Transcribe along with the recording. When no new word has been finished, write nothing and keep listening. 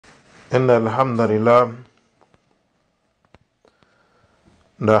إن الحمد لله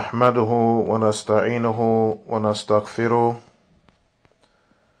نحمده ونستعينه ونستغفره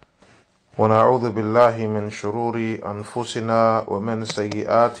ونعوذ بالله من شرور أنفسنا ومن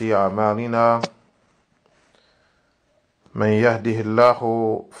سيئات أعمالنا من يهده الله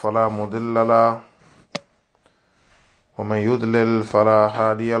فلا مضل له ومن يضلل فلا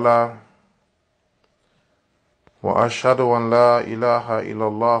هادي له وأشهد أن لا إله إلا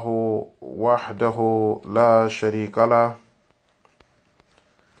الله وحده لا شريك له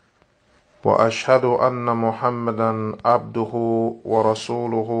وأشهد أن محمدا عبده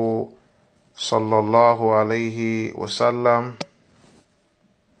ورسوله صلى الله عليه وسلم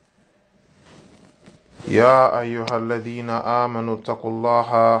يا أيها الذين آمنوا اتقوا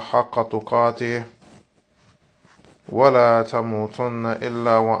الله حق تقاته ولا تموتن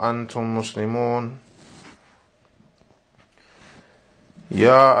إلا وأنتم مسلمون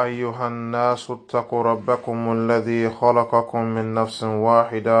يا أيها الناس اتقوا ربكم الذي خلقكم من نفس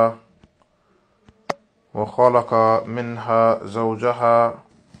واحدة وخلق منها زوجها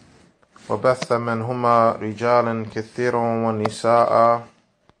وبث منهما رجالا كثيرا ونساء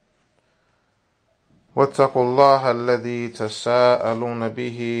واتقوا الله الذي تساءلون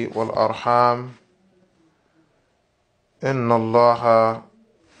به والأرحام إن الله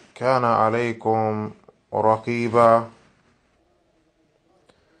كان عليكم رقيبا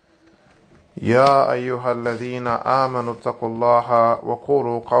يا أيها الذين آمنوا اتقوا الله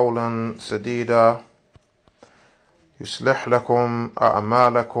وقولوا قولا سديدا يصلح لكم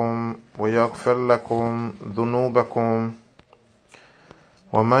أعمالكم ويغفر لكم ذنوبكم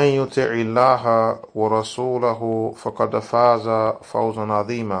ومن يطع الله ورسوله فقد فاز فوزا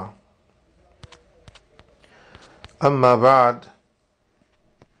عظيما أما بعد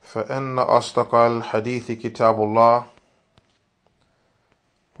فإن أصدق الحديث كتاب الله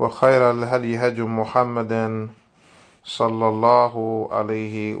وخير الهدي هدي محمد صلى الله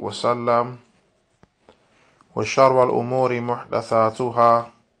عليه وسلم وشر الأمور محدثاتها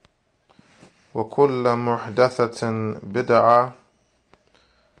وكل محدثة بدعة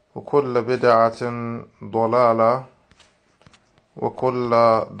وكل بدعة ضلالة وكل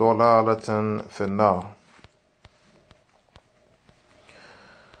ضلالة في النار.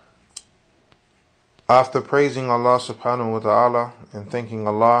 After praising Allah subhanahu wa ta'ala and thanking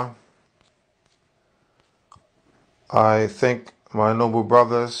Allah, I thank my noble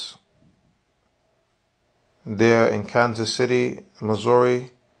brothers there in Kansas City,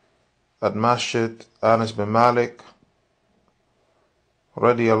 Missouri, at Masjid Anas bin Malik,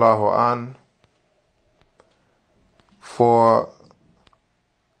 radiyallahu an, for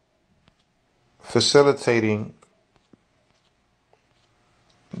facilitating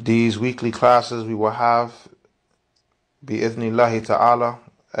these weekly classes we will have bi-idhnillahi ta'ala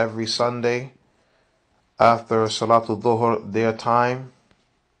every Sunday after Salatul Dhuhr their time.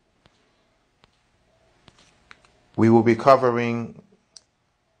 We will be covering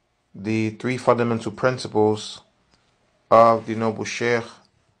the three fundamental principles of the noble Sheikh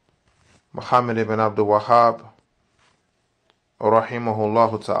Muhammad ibn Abdul Wahhab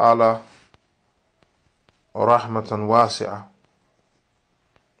rahimahullah ta'ala rahmatan wasi'ah.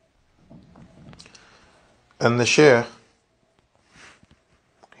 And the Shaykh,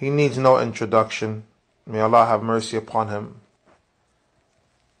 he needs no introduction. May Allah have mercy upon him.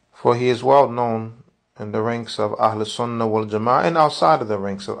 For he is well known in the ranks of Ahl Sunnah wal Jama'ah and outside of the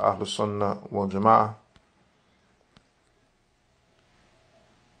ranks of Ahl Sunnah wal Jama'ah.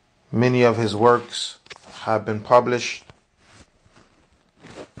 Many of his works have been published.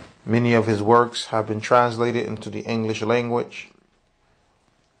 Many of his works have been translated into the English language.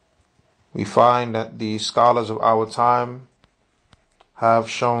 We find that the scholars of our time have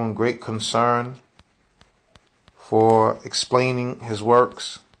shown great concern for explaining his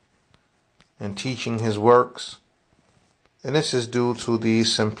works and teaching his works. And this is due to the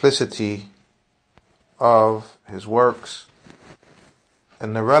simplicity of his works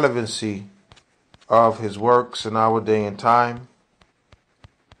and the relevancy of his works in our day and time.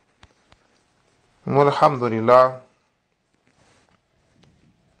 And alhamdulillah,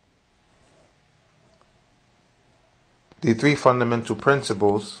 the three fundamental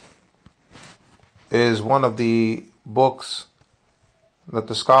principles is one of the books that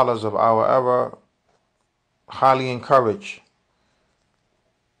the scholars of our era highly encourage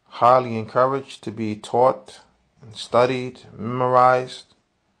to be taught and studied, memorized,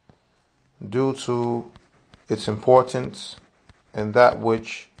 due to its importance and that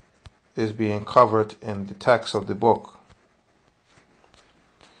which is being covered in the text of the book.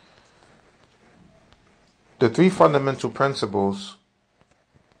 The three fundamental principles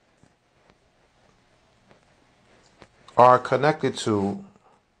are connected to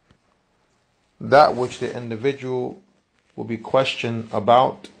that which the individual will be questioned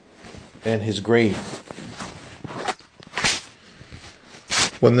about in his grave.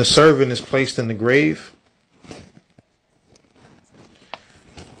 When the servant is placed in the grave,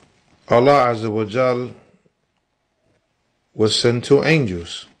 Allah Azza wa Jal will send two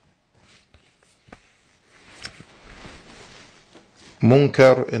angels,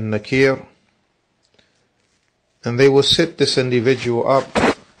 Munkar and Nakir, and they will sit this individual up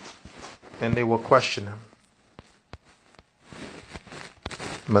and they will question him.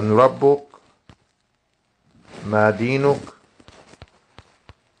 Man Rabbuk, Ma Dinuk,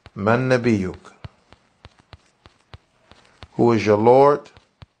 Man Nabiyuk. Who is your Lord?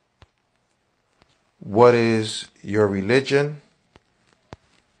 What is your religion?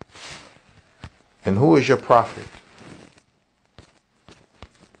 And who is your prophet?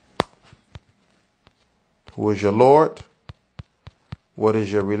 Who is your Lord? What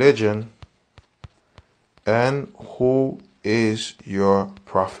is your religion? And who is your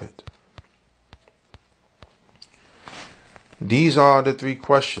prophet? These are the three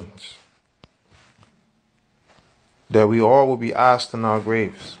questions that we all will be asked in our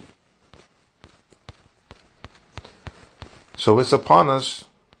graves. So it's upon us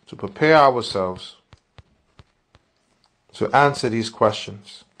to prepare ourselves to answer these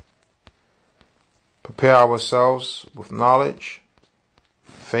questions. Prepare ourselves with knowledge,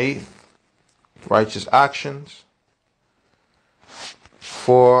 faith, righteous actions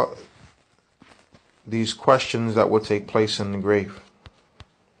for these questions that will take place in the grave.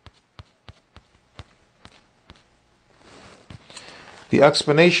 The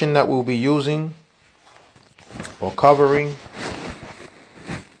explanation that we'll be using or covering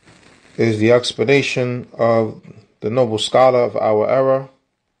is the explanation of the noble scholar of our era,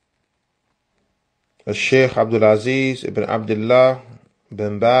 Sheikh Abdul Aziz ibn Abdullah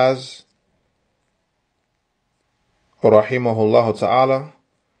bin Baz, rahimahullah ta'ala,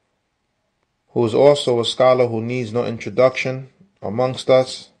 who is also a scholar who needs no introduction amongst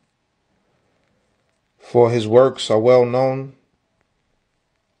us, for his works are well known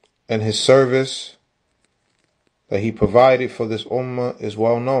and his service that he provided for this ummah is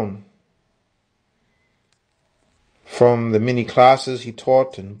well known. From the many classes he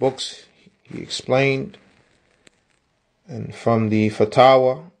taught and books he explained, and from the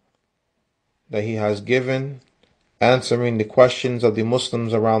fatwa that he has given, answering the questions of the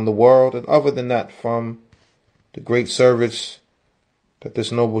Muslims around the world, and other than that, from the great service that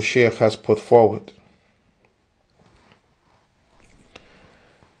this noble Sheikh has put forward.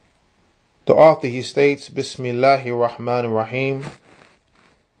 The author, he states, Bismillahir Rahmanir Rahim,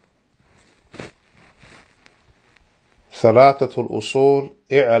 ثلاثة الأصول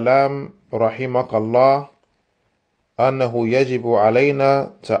اعلم رحمك الله أنه يجب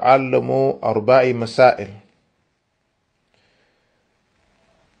علينا تعلم أربع مسائل.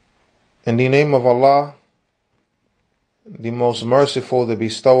 In the name of Allah, the most merciful, the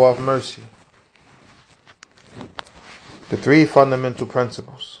bestower of mercy. The three fundamental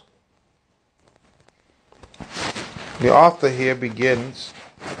principles. The author here begins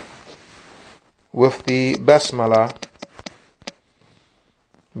with the Basmala,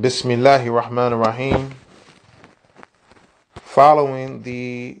 Bismillahir Rahmanir Rahim, following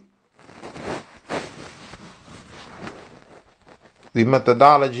the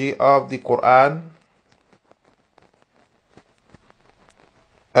methodology of the Quran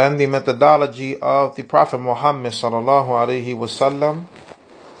and the methodology of the Prophet Muhammad sallallahu alaihi wasallam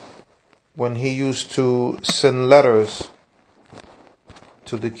when he used to send letters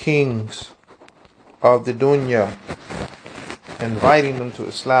to the kings of the dunya, inviting them to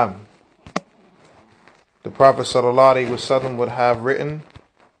Islam. The Prophet sallallahu alaihi wasallam would have written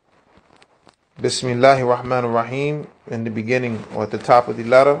Bismillahir Rahmanir Rahim in the beginning or at the top of the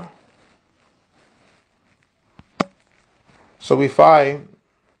letter. So we find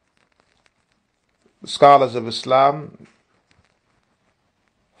the scholars of Islam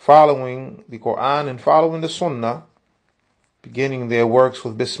following the Quran and following the Sunnah, beginning their works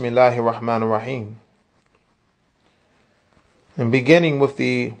with Bismillahir Rahmanir Rahim. And beginning with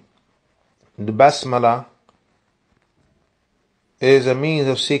the Basmala is a means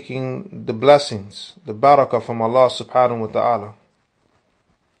of seeking the blessings, the barakah from Allah subhanahu wa ta'ala.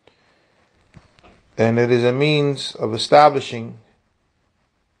 And it is a means of establishing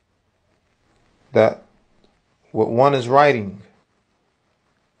that what one is writing,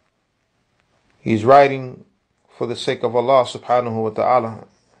 he's writing for the sake of Allah subhanahu wa ta'ala,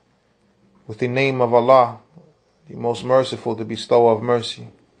 with the name of Allah, the most merciful, the bestower of mercy.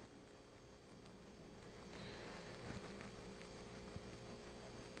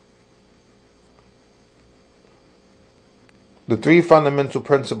 The three fundamental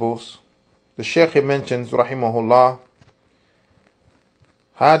principles the Shaykh mentions rahimahullah: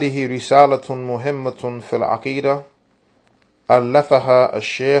 هذه رسالة مهمة في العقيدة ألفها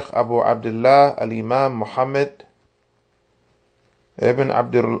الشيخ أبو عبد الله الإمام محمد ابن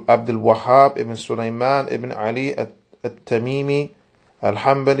عبد الوهاب ابن سليمان ابن علي التميمي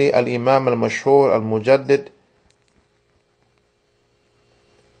الحنبلي الإمام المشهور المجدد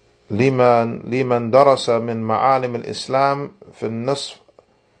لمن درس من معالم الإسلام في النصف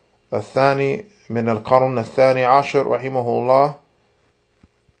الثاني من القرن الثاني عشر رحمه الله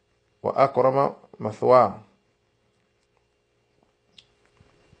وأكرم مثواه.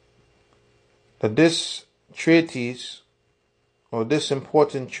 That this treatise, or this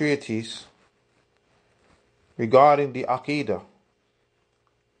important treatise regarding the Aqidah,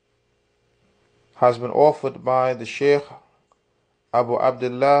 has been offered by the Shaykh Abu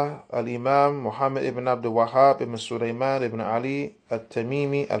Abdullah al-Imam Muhammad ibn Abdul Wahhab ibn Sulaiman ibn Ali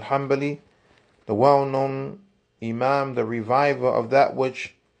al-Tamimi al-Hanbali, the well-known Imam, the reviver of that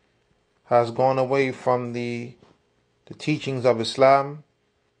which has gone away from the teachings of Islam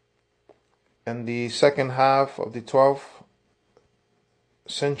in the second half of the 12th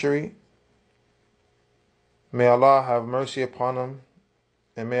century. May Allah have mercy upon him,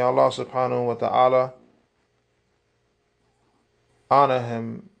 and may Allah subhanahu wa ta'ala honor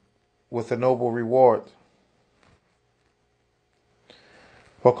him with a noble reward.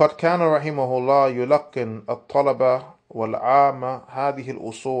 وقد كان رحمه الله يلقن الطلبة والعامة هذه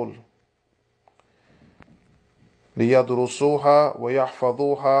الأصول ليدرسوها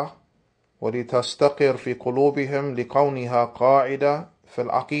ويحفظوها ولتستقر في قلوبهم لكونها قاعدة في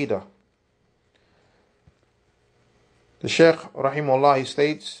العقيدة. The Shaykh rahimahullah, he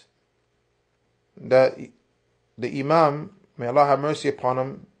states that the Imam, may Allah have mercy upon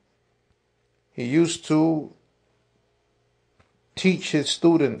him, he used to teach his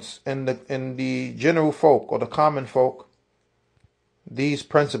students and the general folk or the common folk these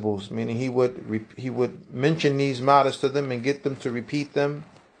principles, meaning he would mention these matters to them and get them to repeat them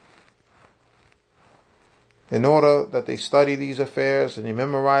in order that they study these affairs and they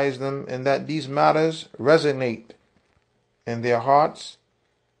memorize them, and that these matters resonate in their hearts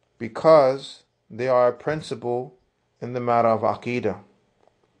because they are a principle in the matter of Aqidah.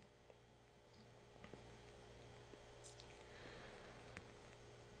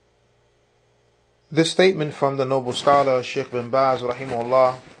 This statement from the noble scholar Sheikh bin Baz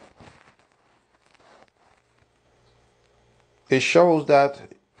rahimahullah, it shows that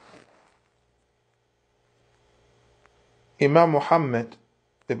Imam Muhammad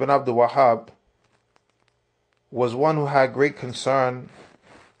ibn Abdul Wahhab was one who had great concern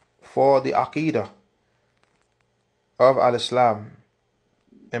for the Aqidah of Al-Islam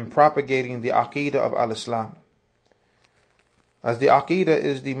and propagating the Aqidah of Al-Islam, as the Aqidah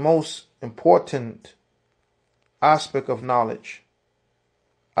is the most important aspect of knowledge,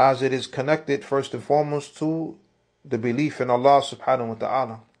 as it is connected first and foremost to the belief in Allah subhanahu wa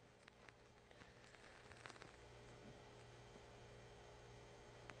ta'ala.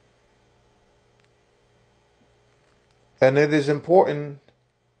 And it is important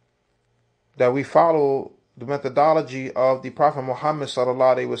that we follow the methodology of the Prophet Muhammad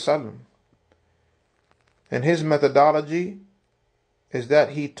sallallahu alaihi wasallam. And his methodology is that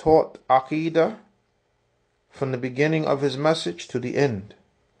he taught Aqidah from the beginning of his message to the end.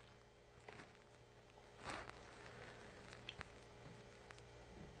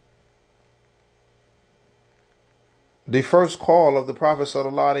 The first call of the Prophet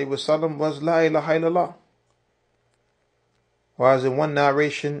sallallahu alaihi wasallam was La ilaha illallah. Whereas in one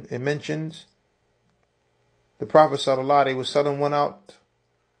narration it mentions the Prophet ﷺ went out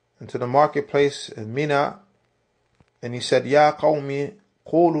into the marketplace in Mina and he said, Ya qawmi,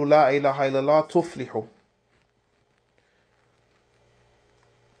 qulu la ilaha illallah tuflihu.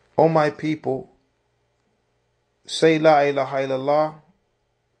 O my people, say la ilaha illallah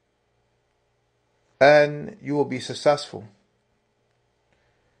and you will be successful.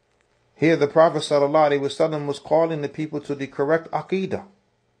 Here the Prophet ﷺ was calling the people to the correct Aqidah,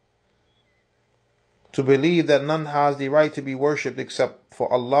 to believe that none has the right to be worshipped except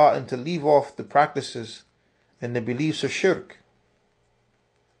for Allah, and to leave off the practices and the beliefs of shirk.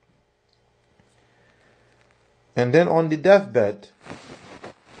 And then on the deathbed,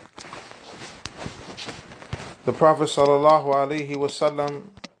 the Prophet ﷺ,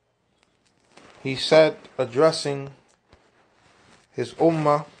 he said, addressing his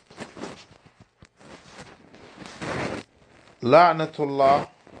ummah, La'natullah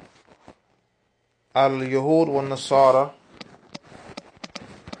al-Yahud wal-Nasara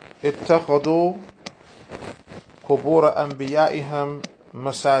ittakhadu قبور أنبيائهم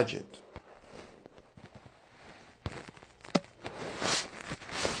مساجد.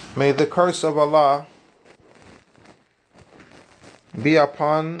 May the curse of Allah be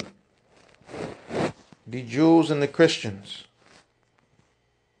upon the Jews and the Christians,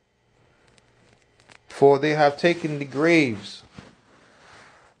 for they have taken the graves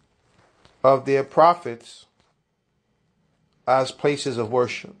of their prophets as places of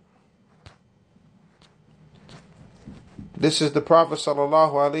worship. This is the Prophet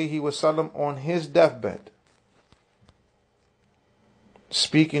ﷺ on his deathbed,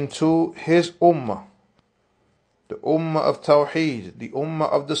 speaking to his ummah, the ummah of Tawheed, the ummah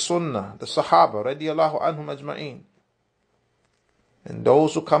of the Sunnah, the Sahaba radiyallahu anhum ajma'een, and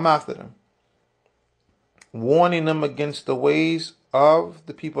those who come after them, warning them against the ways of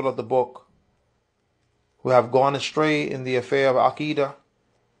the people of the book who have gone astray in the affair of Aqidah,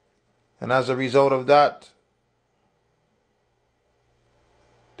 and as a result of that,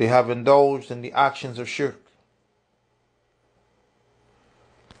 they have indulged in the actions of shirk.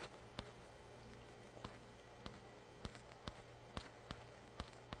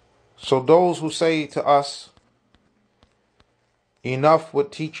 So those who say to us, enough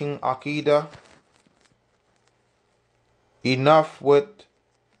with teaching Aqidah, enough with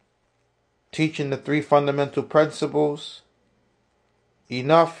teaching the three fundamental principles,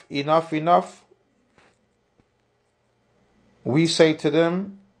 enough, we say to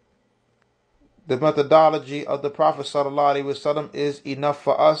them, the methodology of the Prophet ﷺ is enough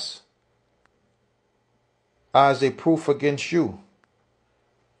for us as a proof against you.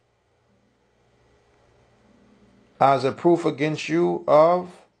 As a proof against you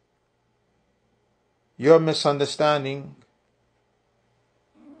of your misunderstanding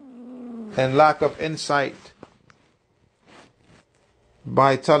and lack of insight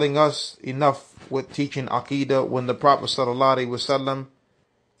by telling us enough with teaching Aqidah when the Prophet ﷺ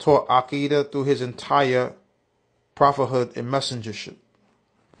taught Aqidah through his entire prophethood and messengership.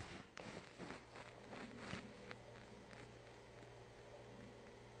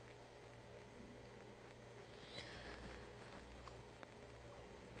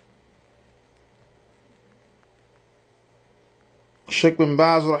 Sheikh bin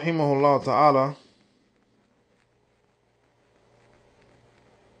Baz rahimahullah ta'ala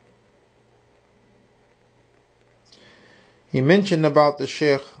he mentioned about the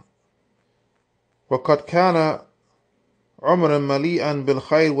Sheikh, وَقَدْ كَانَ عُمْرًا مَلِيئًا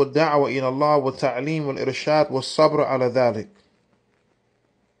بِالْخَيْرِ وَالدَّعْوَةِ إِلَى اللَّهِ وَالتَّعْلِيمِ وَالْإِرْشَادِ وَالصَّبْرِ عَلَى ذَلِكَ.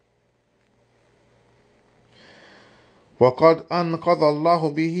 وَقَدْ أَنْقَذَ اللَّهُ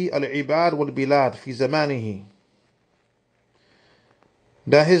بِهِ الْعِبَادِ وَالْبِلَادِ فِي زَمَانِهِ.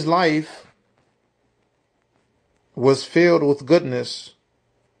 That his life was filled with goodness.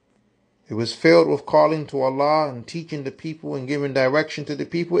 It was filled with calling to Allah and teaching the people and giving direction to the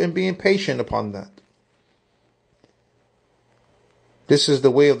people and being patient upon that. This is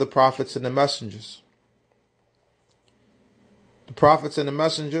the way of the prophets and the messengers. The prophets and the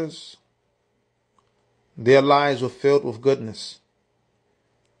messengers, their lives were filled with goodness.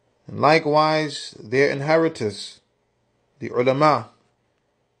 And likewise, their inheritors, the ulama,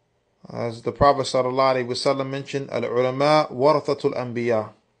 as the Prophet ﷺ mentioned, al-ulama warathatul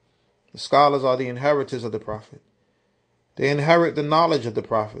anbiya. The scholars are the inheritors of the Prophet. They inherit the knowledge of the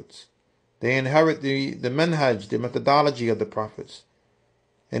prophets. They inherit the manhaj, the methodology of the prophets.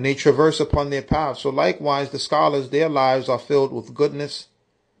 And they traverse upon their path. So likewise, the scholars, their lives are filled with goodness.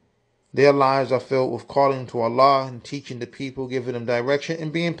 Their lives are filled with calling to Allah and teaching the people, giving them direction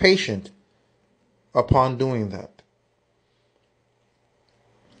and being patient upon doing that.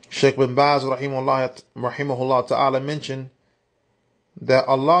 Sheikh bin Baz rahimahullah ta'ala mentioned that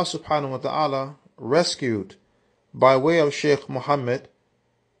Allah subhanahu wa ta'ala rescued by way of Sheikh Muhammad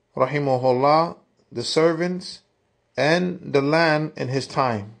rahimahullah the servants and the land in his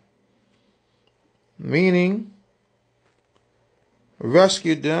time, meaning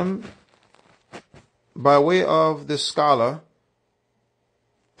rescued them by way of this scholar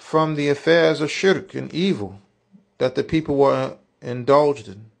from the affairs of shirk and evil that the people were indulged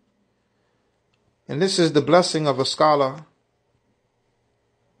in. And this is the blessing of a scholar.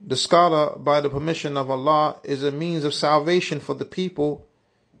 The scholar, by the permission of Allah, is a means of salvation for the people,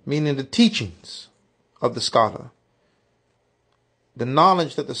 meaning the teachings of the scholar. The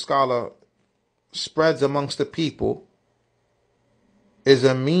knowledge that the scholar spreads amongst the people is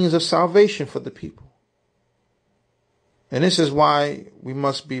a means of salvation for the people. And this is why we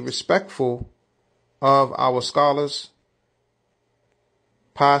must be respectful of our scholars,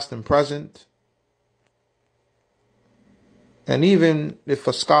 past and present. And even if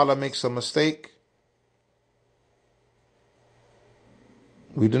a scholar makes a mistake,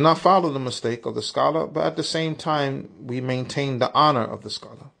 We do not follow the mistake of the scholar, but at the same time, we maintain the honor of the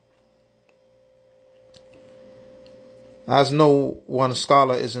scholar. As no one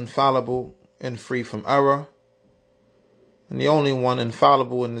scholar is infallible and free from error, and the only one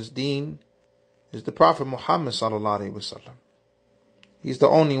infallible in this deen is the Prophet Muhammad sallallahu alaihi wasallam. He's the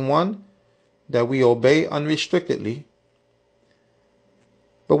only one that we obey unrestrictedly.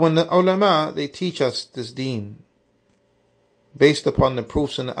 But when the ulama, they teach us this deen based upon the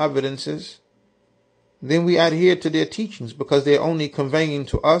proofs and the evidences, then we adhere to their teachings because they're only conveying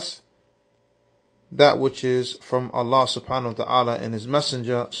to us that which is from Allah subhanahu wa ta'ala and His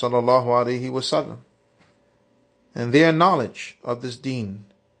Messenger sallallahu alaihi wasallam. And their knowledge of this deen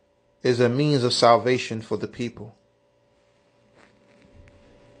is a means of salvation for the people.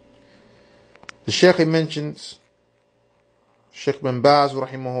 The Shaykh mentions, Shaykh bin Baz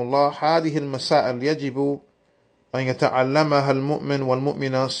rahimahullah, هذه المسائل يجب أن يتعلمها المؤمن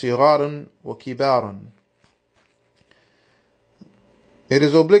والمؤمنة صغارا وكبارا. It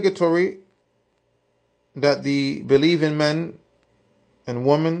is obligatory that the believing men and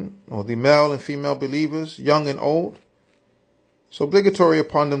women, or the male and female believers, young and old, it's obligatory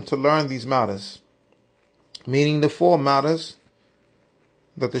upon them to learn these matters, meaning the four matters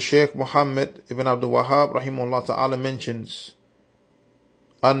that the Shaykh Muhammad ibn Abdul Wahhab rahimahullah ta'ala mentions.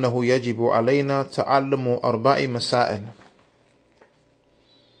 أنه يجب علينا تعلم أربع مسائل.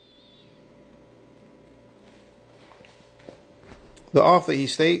 The author, he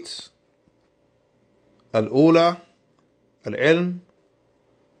states, الأولى العلم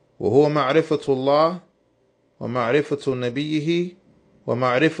وهو معرفة الله ومعرفة نبيه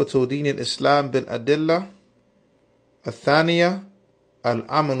ومعرفة دين الإسلام بالأدلة. الثانية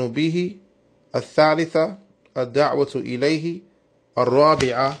الأمن به. الثالثة الدعوة إليه.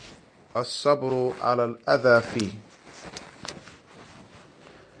 الرابعة الصبر على الأذى فيه.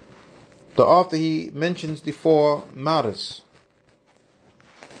 The author, he mentions the four matters.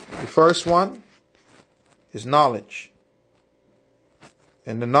 The first one is knowledge.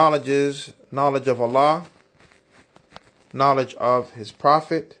 And the knowledge is knowledge of Allah, knowledge of His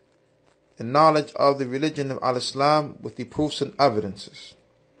Prophet, and knowledge of the religion of Al-Islam with the proofs and evidences.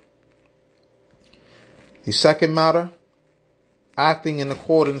 The second matter, acting in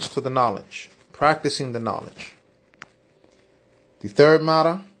accordance to the knowledge, practicing the knowledge. The third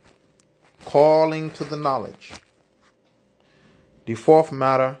matter, calling to the knowledge. The fourth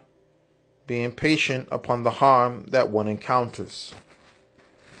matter, being patient upon the harm that one encounters.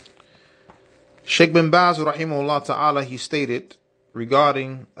 Shaykh bin Baz rahimahullah ta'ala, he stated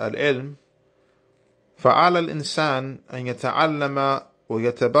regarding al-ilm, فَعَلَى الْإِنسَانِ أَنْ يَتَعَلَّمَ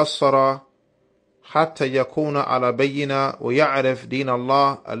وَيَتَبَصَّرَ حتى يكون على بينة ويعرف دين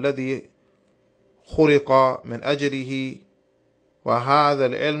الله الذي خلق من أجله. وهذا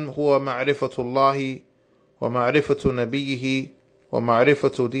العلم هو معرفة الله ومعرفة نبيه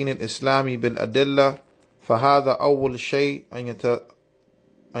ومعرفة دين الإسلام بالأدلة. فهذا أول شيء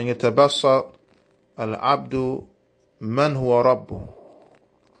أن يتبصر العبد من هو ربه.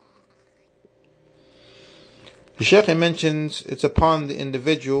 The Shaykh mentions it's upon the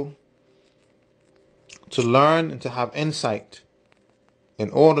individual to learn and to have insight in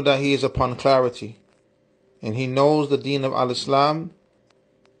order that he is upon clarity and he knows the deen of Al-Islam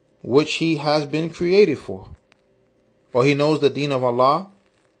which he has been created for, or he knows the deen of Allah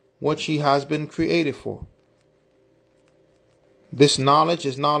which he has been created for. This knowledge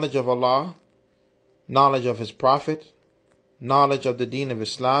is knowledge of Allah, knowledge of His Prophet, knowledge of the deen of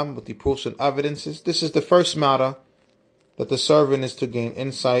Islam with the proofs and evidences. This is the first matter that the servant is to gain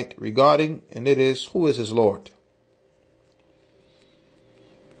insight regarding, and it is, who is his Lord?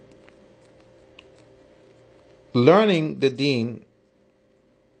 Learning the deen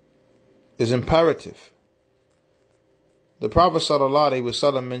is imperative. The Prophet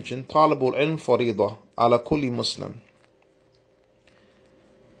ﷺ mentioned, Talabul ilm faridah ala kulli Muslim.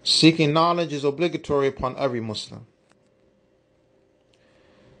 Seeking knowledge is obligatory upon every Muslim.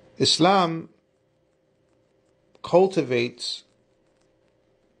 Islam cultivates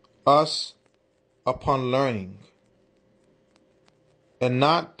us upon learning and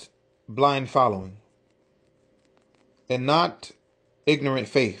not blind following and not ignorant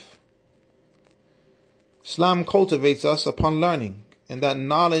faith. Islam cultivates us upon learning, and that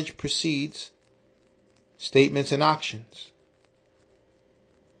knowledge precedes statements and actions.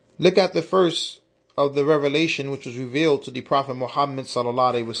 Look at the first of the revelation which was revealed to the Prophet Muhammad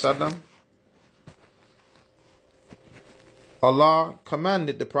sallallahu alaihi wasallam. Allah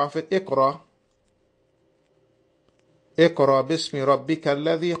commanded the Prophet, Iqra bismi rabbika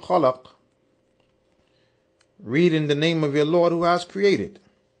alladhi khalaq. Read in the name of your Lord who has created.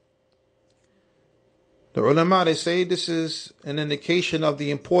 The ulama, they say this is an indication of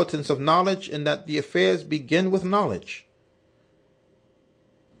the importance of knowledge and that the affairs begin with knowledge.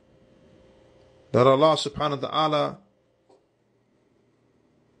 That Allah subhanahu wa ta'ala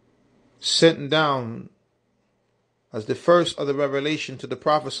sent down as the first of the revelation to the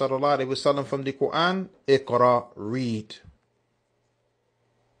Prophet sallallahu alaihi wasallam from the Quran, Iqra, read.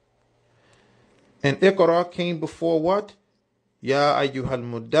 And Iqra came before what? Ya ayyuhal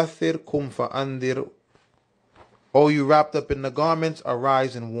muddathir kum fa'andir. O you wrapped up in the garments,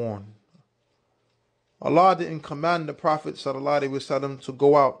 arise and warn. Allah didn't command the Prophet sallallahu alaihi wasallam to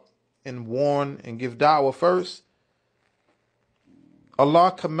go out and warn and give da'wah first.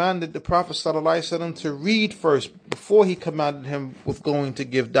 Allah commanded the Prophet ﷺ to read first before he commanded him with going to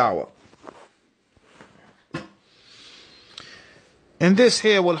give da'wah. And this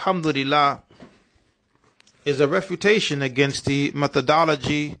here, alhamdulillah, is a refutation against the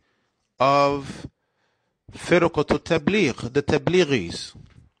methodology of firqatul tabligh, the tablighis,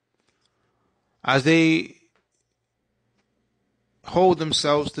 as they hold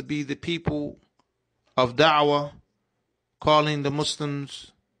themselves to be the people of da'wah, calling the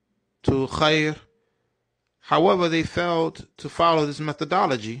Muslims to khair. However, they failed to follow this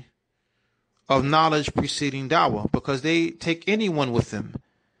methodology of knowledge preceding da'wah, because they take anyone with them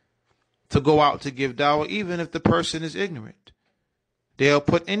to go out to give da'wah, even if the person is ignorant. They'll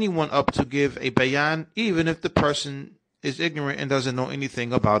put anyone up to give a bayan, even if the person is ignorant and doesn't know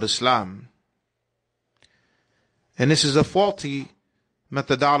anything about Islam. And this is a faulty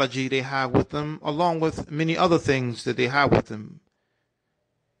methodology they have with them, along with many other things that they have with them.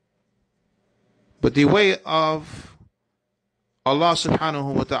 But the way of Allah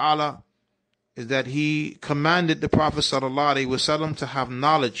subhanahu wa ta'ala is that He commanded the Prophet sallallahu alaihi wasallam to have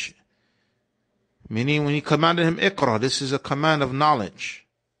knowledge. Meaning when He commanded him Iqra, this is a command of knowledge,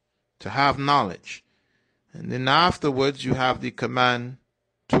 to have knowledge. And then afterwards you have the command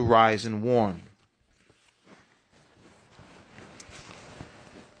to rise and warn.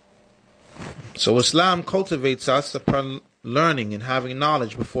 So Islam cultivates us upon learning and having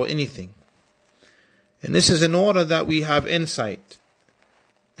knowledge before anything. And this is in order that we have insight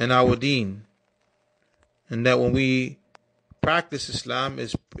in our deen. And that when we practice Islam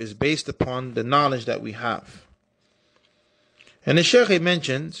is based upon the knowledge that we have. And the Shaykh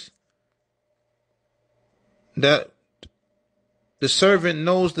mentions that the servant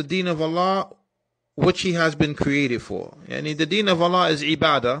knows the deen of Allah which he has been created for. Yani the deen of Allah is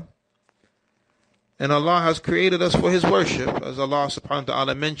ibadah. And Allah has created us for His worship, as Allah subhanahu wa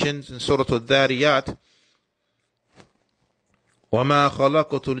ta'ala mentions in Surah Al-Dhariyat, وَمَا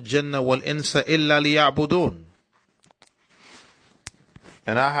خَلَقْتُ الْجَنَّ وَالْإِنسَ إِلَّا لِيَعْبُدُونَ.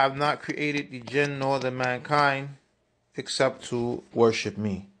 And I have not created the jinn nor the mankind except to worship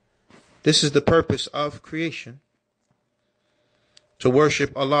me. This is the purpose of creation, to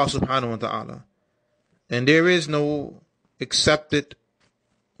worship Allah subhanahu wa ta'ala. And there is no accepted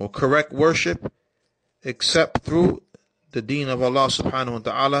or correct worship except through the deen of Allah subhanahu wa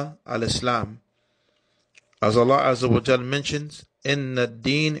ta'ala, al-Islam. As Allah Azza wa Jal mentions, Inna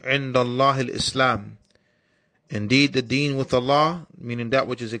ad-deen inda Allah al-Islam. Indeed, the deen with Allah, meaning that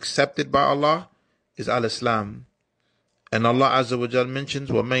which is accepted by Allah, is al-Islam. And Allah Azza wa Jal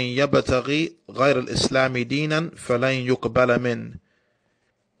mentions, وَمَنْ يَبْتَغِي غَيْرَ الْإِسْلَامِ دِينًا فَلَنْ يُقْبَلَ مِنْهُ.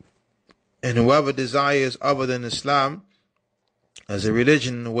 And whoever desires other than Islam as a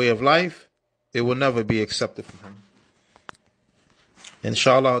religion and a way of life, it will never be accepted from him.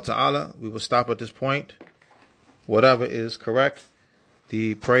 Inshallah ta'ala, we will stop at this point. Whatever is correct,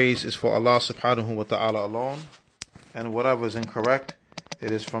 the praise is for Allah subhanahu wa ta'ala alone. And whatever is incorrect,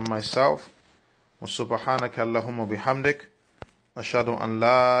 it is from myself. Wa subhanaka Allahumma bihamdik. Ashhadu an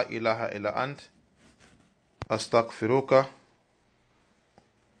la ilaha illa ant. Astaghfiruka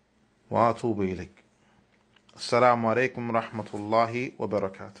wa atubu ilayk. Assalamu alaikum wa rahmatullahi wa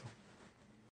barakatuh.